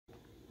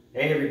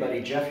Hey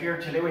everybody, Jeff here.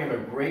 Today we have a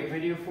great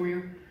video for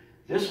you.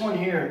 This one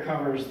here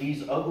covers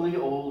these ugly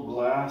old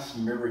glass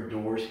mirrored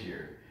doors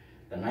here.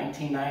 The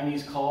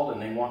 1990s called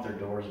and they want their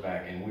doors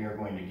back, and we are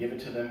going to give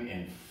it to them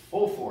in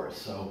full force.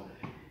 So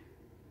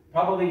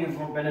probably you've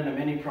been into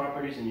many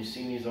properties and you've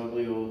seen these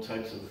ugly old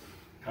types of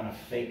kind of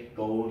fake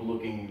gold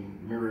looking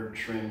mirrored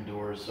trim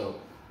doors.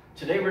 So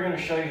today we're going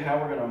to show you how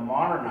we're going to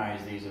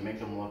modernize these and make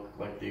them look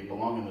like they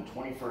belong in the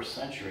 21st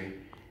century,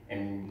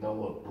 and they'll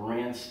look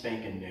brand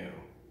spanking new.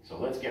 So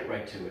let's get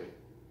right to it.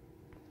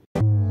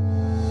 You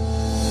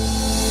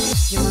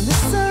want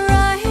this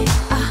alright?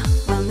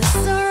 Well, this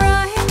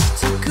alright,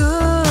 too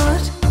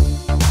good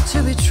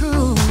to be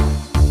true.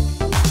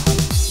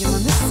 You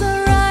want this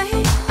alright?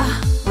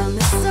 Well,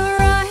 this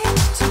alright,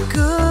 too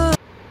good.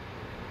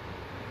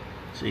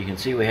 So you can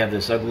see we have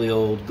this ugly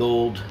old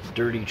gold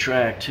dirty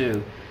track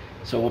too.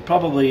 So we'll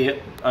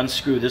probably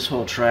unscrew this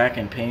whole track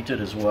and paint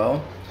it as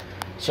well.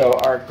 So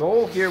our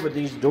goal here with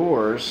these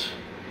doors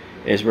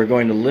is we're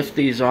going to lift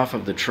these off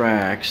of the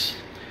tracks,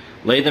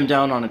 lay them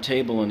down on a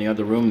table in the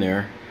other room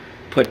there,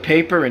 put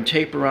paper and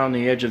tape around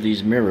the edge of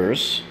these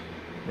mirrors,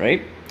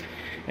 right?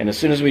 And as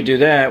soon as we do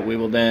that, we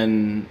will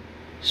then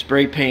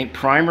spray paint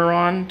primer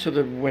on to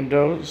the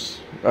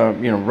windows,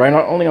 right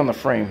only on the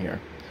frame here,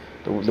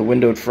 the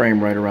windowed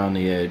frame right around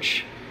the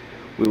edge.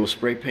 We will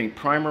spray paint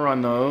primer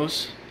on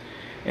those,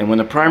 and when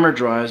the primer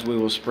dries, we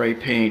will spray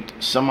paint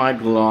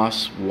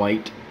semi-gloss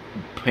white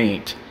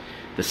paint,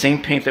 the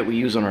same paint that we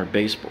use on our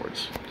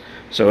baseboards.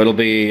 So it'll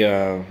be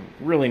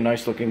really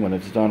nice looking when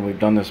it's done. We've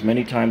done this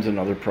many times in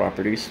other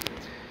properties.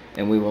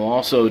 And we will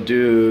also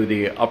do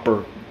the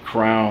upper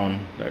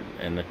crown,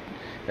 and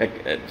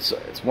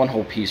it's one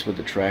whole piece with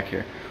the track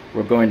here.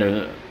 We're going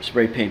to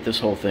spray paint this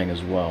whole thing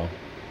as well.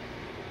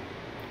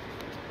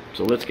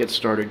 So let's get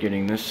started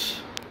getting this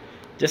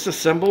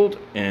disassembled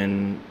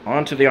and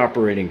onto the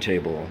operating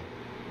table.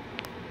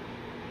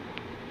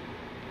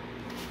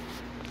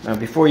 Now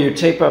before you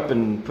tape up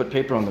and put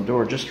paper on the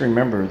door, just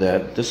remember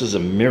that this is a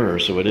mirror,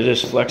 so it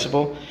is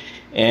flexible,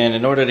 and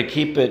in order to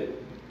keep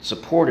it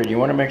supported, you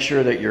want to make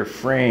sure that your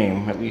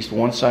frame, at least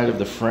one side of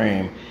the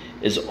frame,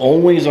 is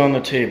always on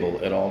the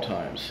table at all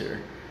times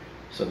here,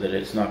 so that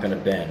it's not going to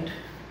bend.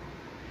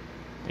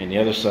 And the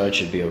other side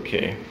should be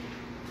okay.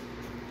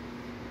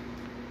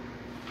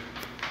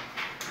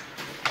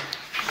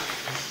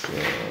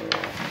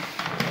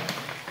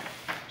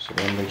 So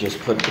then we just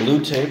put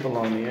blue tape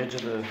along the edge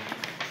of the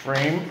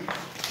frame,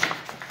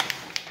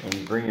 and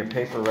you bring your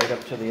paper right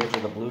up to the edge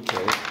of the blue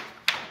tape.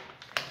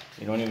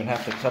 You don't even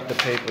have to cut the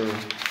paper. You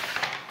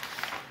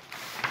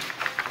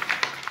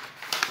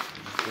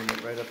just bring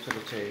it right up to the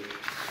tape.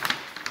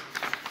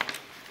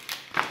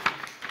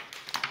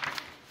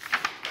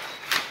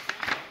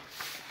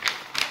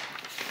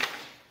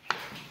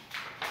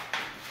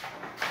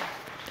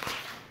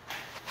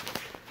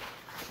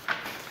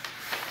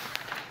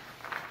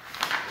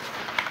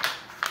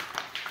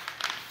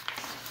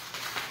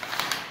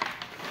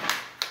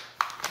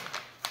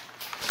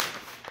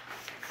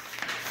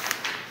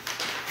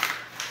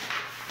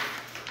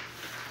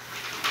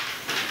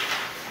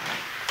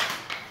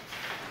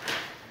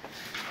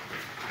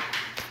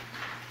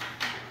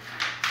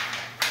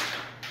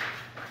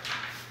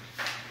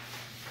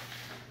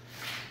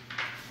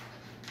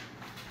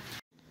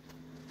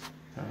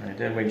 Alright,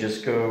 then we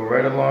just go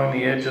right along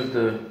the edge of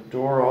the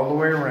door all the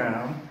way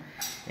around,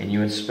 and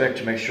you inspect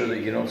to make sure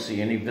that you don't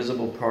see any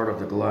visible part of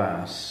the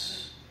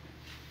glass.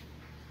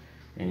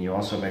 And you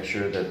also make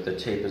sure that the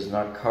tape is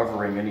not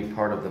covering any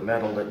part of the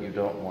metal that you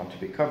don't want to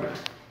be covered.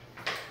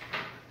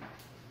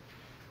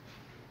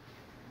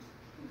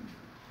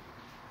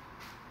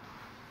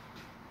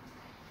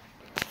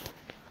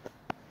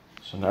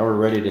 So now we're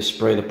ready to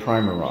spray the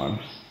primer on.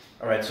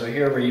 Alright, so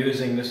here we're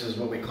using, this is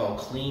what we call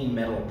clean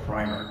metal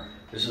primer.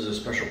 This is a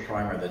special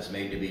primer that's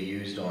made to be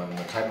used on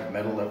the type of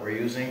metal that we're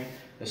using.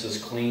 This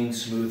is clean,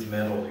 smooth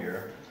metal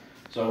here.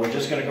 So we're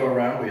just going to go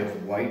around. We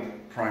have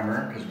white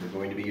primer because we're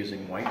going to be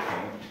using white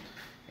paint.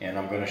 And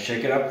I'm going to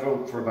shake it up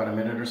for about a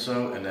minute or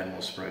so, and then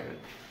we'll spray it.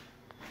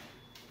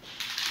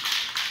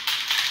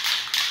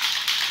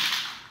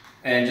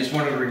 And just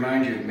wanted to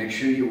remind you, make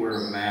sure you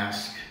wear a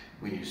mask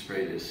when you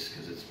spray this,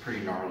 because it's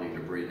pretty gnarly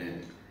to breathe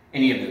in.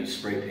 Any of the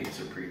spray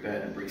paints are pretty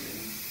bad to breathe in.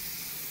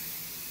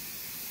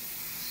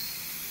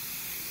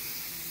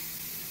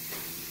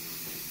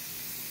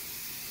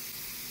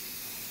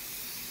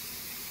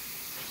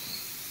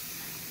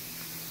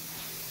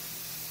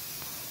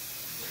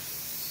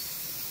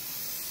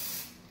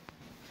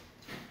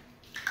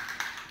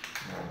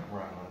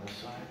 Right on this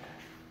side.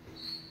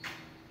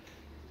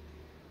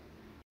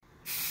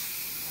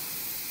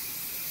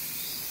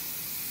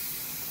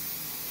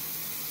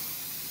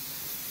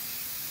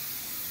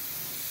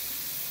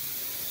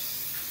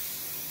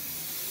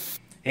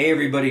 Hey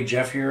everybody,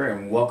 Jeff here,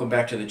 and welcome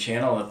back to the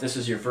channel. If this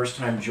is your first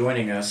time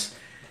joining us,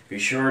 be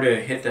sure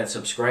to hit that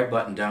subscribe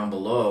button down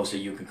below so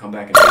you can come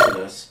back and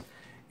visit us.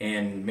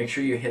 And make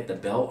sure you hit the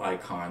bell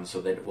icon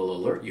so that it will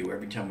alert you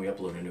every time we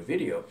upload a new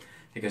video.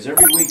 because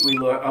every week we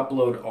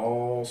upload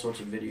all sorts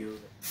of videos.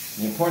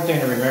 The important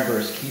thing to remember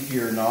is keep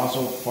your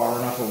nozzle far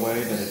enough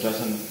away that it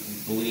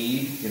doesn't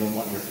bleed. You don't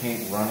want your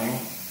paint running,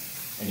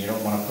 and you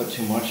don't want to put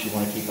too much. You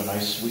want to keep a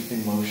nice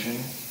sweeping motion,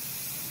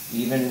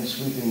 even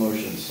sweeping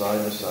motion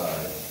side to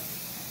side.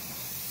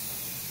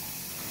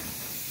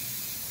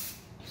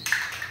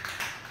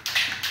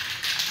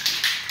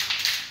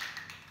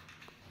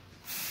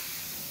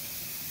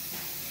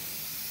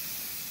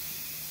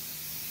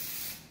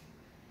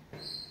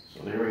 So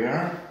there we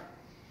are.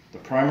 The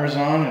primer's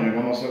on and it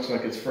almost looks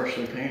like it's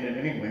freshly painted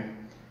anyway.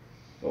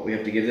 But we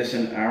have to give this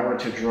an hour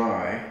to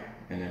dry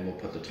and then we'll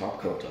put the top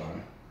coat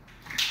on.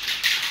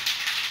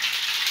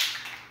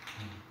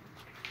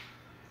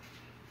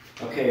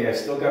 Okay, I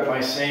still got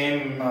my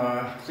same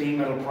clean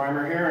metal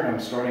primer here and I'm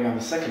starting on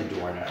the second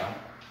door now.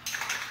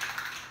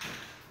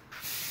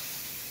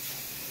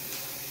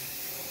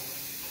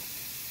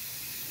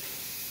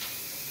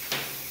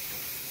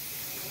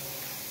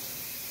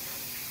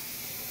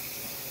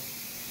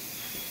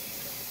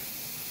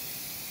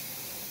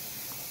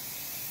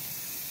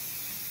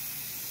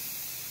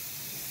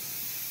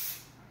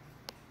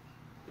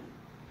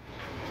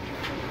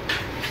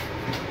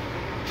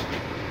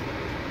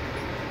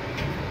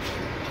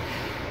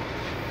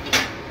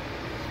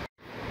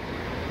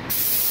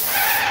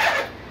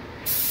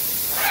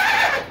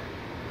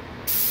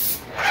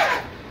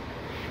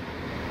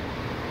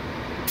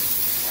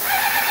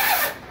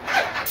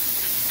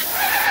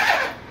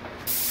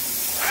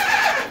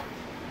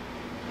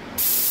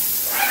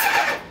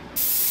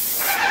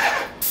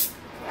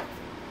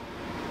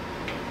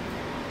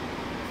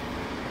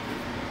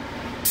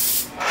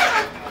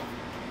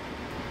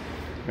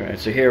 Alright,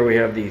 so here we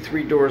have the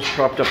 3 doors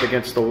propped up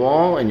against the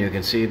wall, and you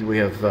can see we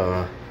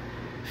have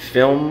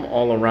film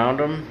all around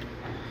them.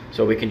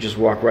 So we can just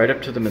walk right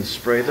up to them and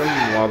spray them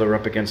while they're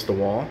up against the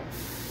wall.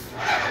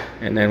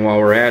 And then while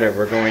we're at it,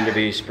 we're going to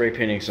be spray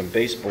painting some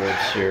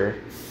baseboards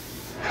here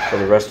for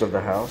the rest of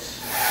the house.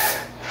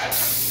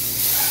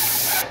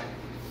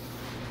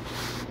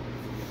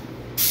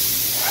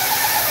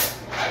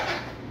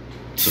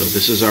 So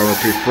this is our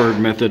preferred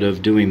method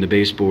of doing the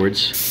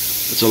baseboards.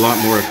 It's a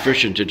lot more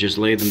efficient to just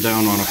lay them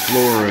down on a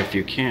floor if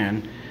you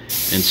can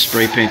and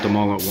spray paint them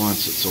all at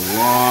once. It's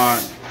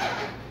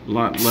a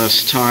lot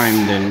less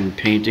time than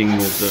painting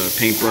with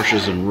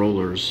paintbrushes and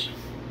rollers.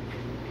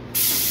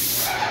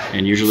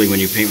 And usually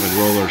when you paint with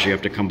rollers you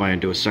have to come by and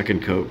do a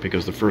second coat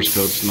because the first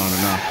coat's not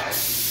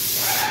enough.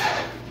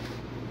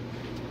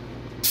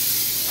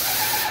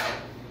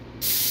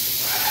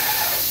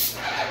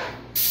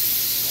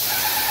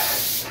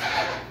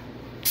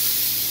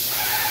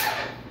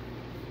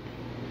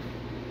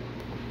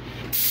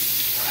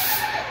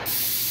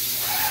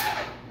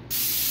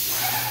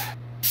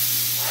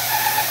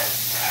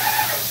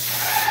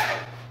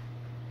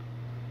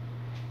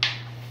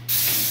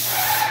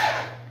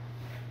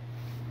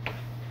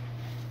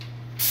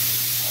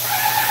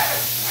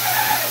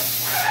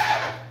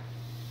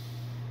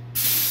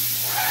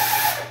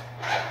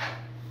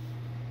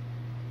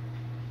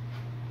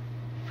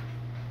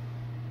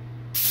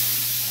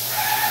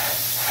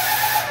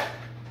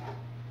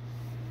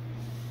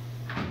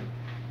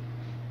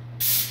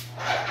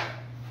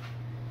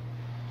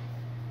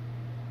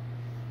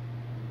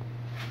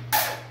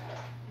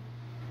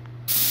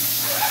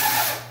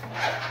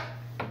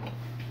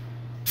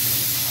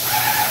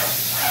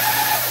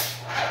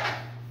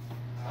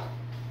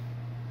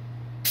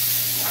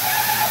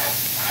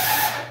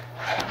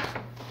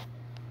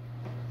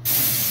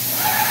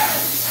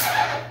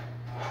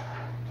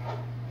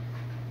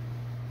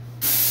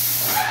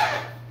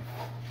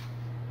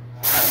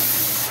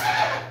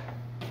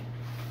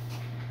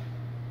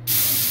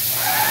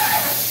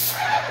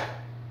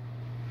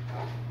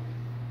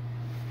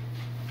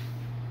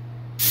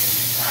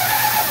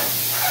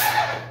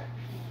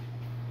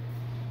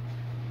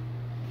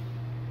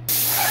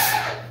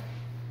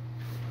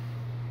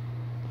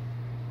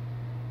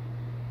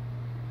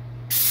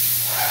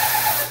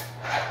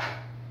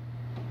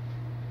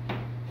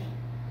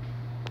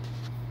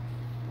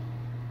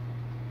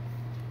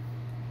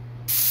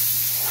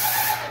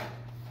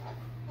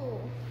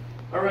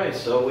 Alright,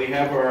 so we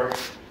have our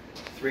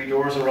 3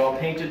 doors are all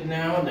painted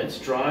now and it's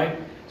dried.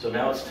 So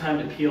now it's time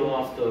to peel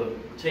off the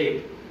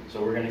tape. So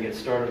we're going to get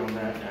started on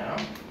that now.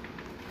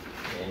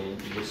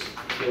 And you just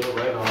peel it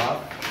right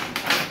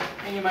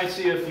off. And you might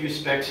see a few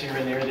specks here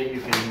and there that you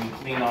can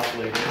clean off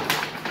later.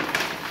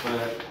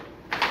 But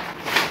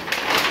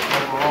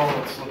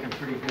overall it's looking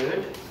pretty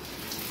good.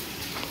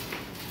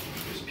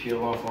 Just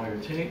peel off all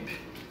your tape.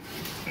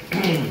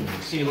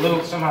 See,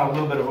 somehow a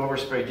little bit of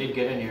overspray did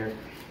get in here.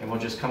 And we'll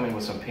just come in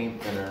with some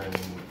paint thinner and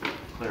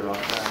clear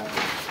off that.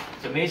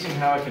 It's amazing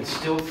how it can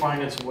still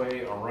find its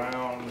way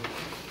around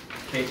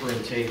paper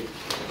and tape.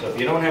 So if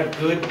you don't have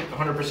good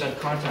 100%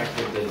 contact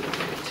with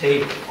the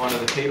tape onto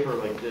the paper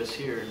like this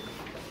here,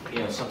 you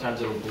know,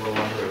 sometimes it'll blow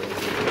under a little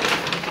bit.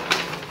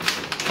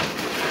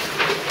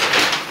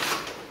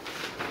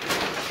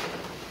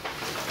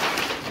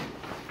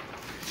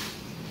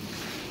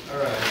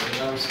 Alright, so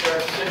now we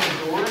start the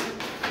second door.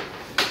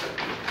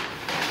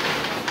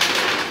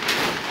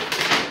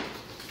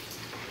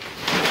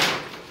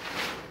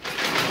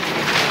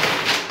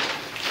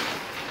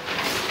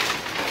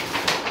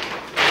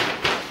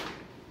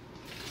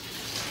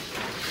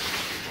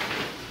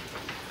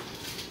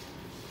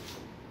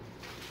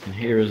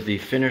 here is the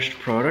finished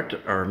product.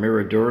 Our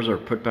mirror doors are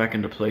put back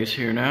into place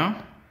here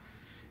now.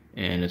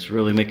 And it's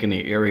really making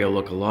the area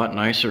look a lot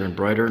nicer and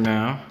brighter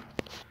now.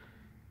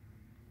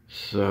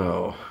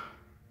 So,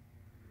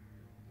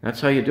 that's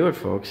how you do it,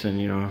 folks. And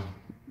you know,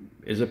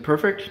 is it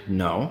perfect?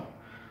 No.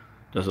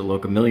 Does it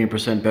look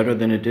 1,000,000% better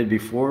than it did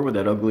before with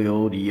that ugly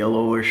old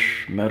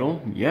yellowish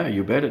metal? Yeah,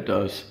 you bet it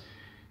does.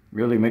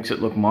 Really makes it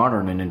look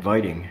modern and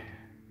inviting.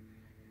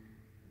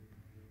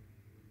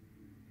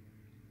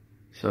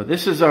 So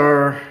this is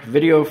our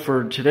video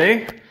for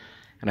today,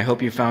 and I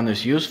hope you found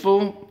this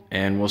useful,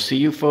 and we'll see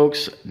you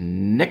folks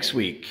next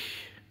week.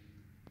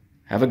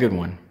 Have a good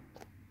one.